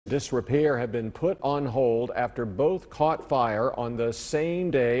This repair had been put on hold after both caught fire on the same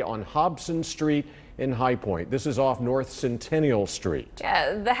day on Hobson Street in High Point. This is off North Centennial Street.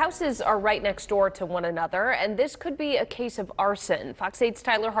 Yeah, the houses are right next door to one another, and this could be a case of arson. Fox 8's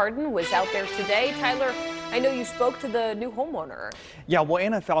Tyler Harden was out there today. Tyler, I know you spoke to the new homeowner. Yeah, well,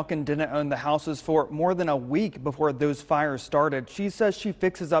 Anna Falcon didn't own the houses for more than a week before those fires started. She says she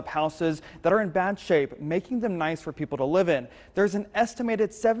fixes up houses that are in bad shape, making them nice for people to live in. There's an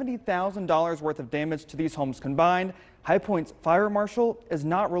estimated $70,000 worth of damage to these homes combined. High Point's fire marshal is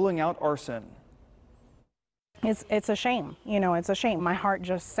not ruling out arson. It's a shame. You know, it's a shame. My heart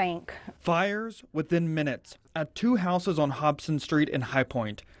just sank. Fires within minutes at two houses on Hobson Street in High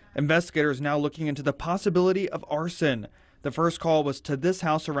Point. Investigators now looking into the possibility of arson. The first call was to this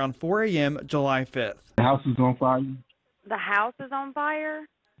house around 4 a.m. July 5th. The house is on fire? The house is on fire?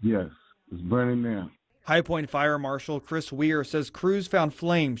 Yes, it's burning now. High Point Fire Marshal Chris Weir says crews found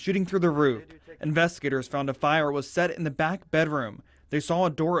flames shooting through the roof. Investigators found a fire was set in the back bedroom. They saw a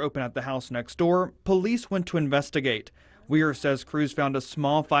door open at the house next door. Police went to investigate. Weir says crews found a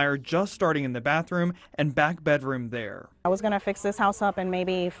small fire just starting in the bathroom and back bedroom there. I was going to fix this house up in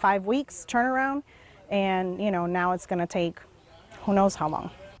maybe 5 weeks turnaround, and now it's going to take who knows how long.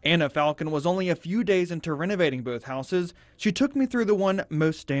 Anna Falcon was only a few days into renovating both houses. She took me through the one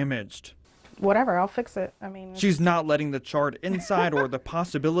most damaged. Whatever, I'll fix it. I mean, she's not letting the charred inside or the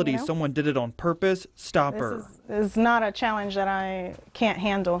possibility someone did it on purpose stop her. This is not a challenge that I can't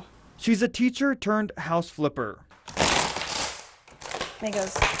handle. She's a teacher turned house flipper.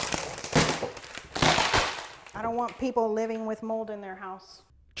 Because I don't want people living with mold in their house.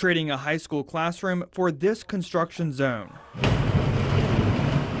 Trading a high school classroom for this construction zone.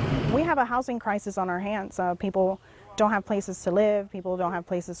 We have a housing crisis on our hands. People don't have places to live. People don't have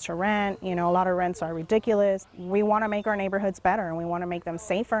places to rent. A lot of rents are ridiculous. We want to make our neighborhoods better, and we want to make them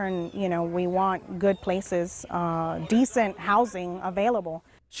safer, and we want good places, decent housing available.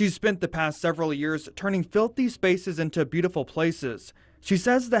 She's spent the past several years turning filthy spaces into beautiful places. She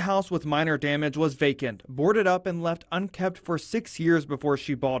says the house with minor damage was vacant, boarded up, and left unkept for 6 years before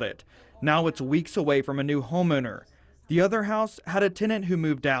she bought it. Now it's weeks away from a new homeowner. The other house had a tenant who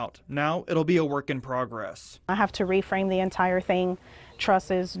moved out. Now it'll be a work in progress. I have to reframe the entire thing: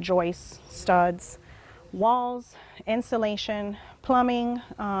 trusses, joists, studs, walls, insulation, plumbing.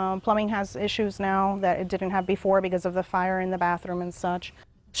 Plumbing has issues now that it didn't have before because of the fire in the bathroom and such.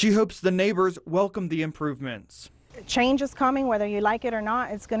 She hopes the neighbors welcome the improvements. Change is coming, whether you like it or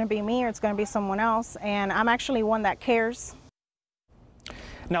not. It's going to be me or it's going to be someone else, and I'm actually one that cares.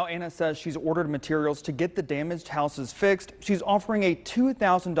 Now, Anna says she's ordered materials to get the damaged houses fixed. She's offering a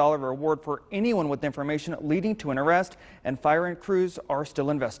 $2,000 reward for anyone with information leading to an arrest, and fire and crews are still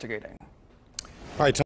investigating. All right.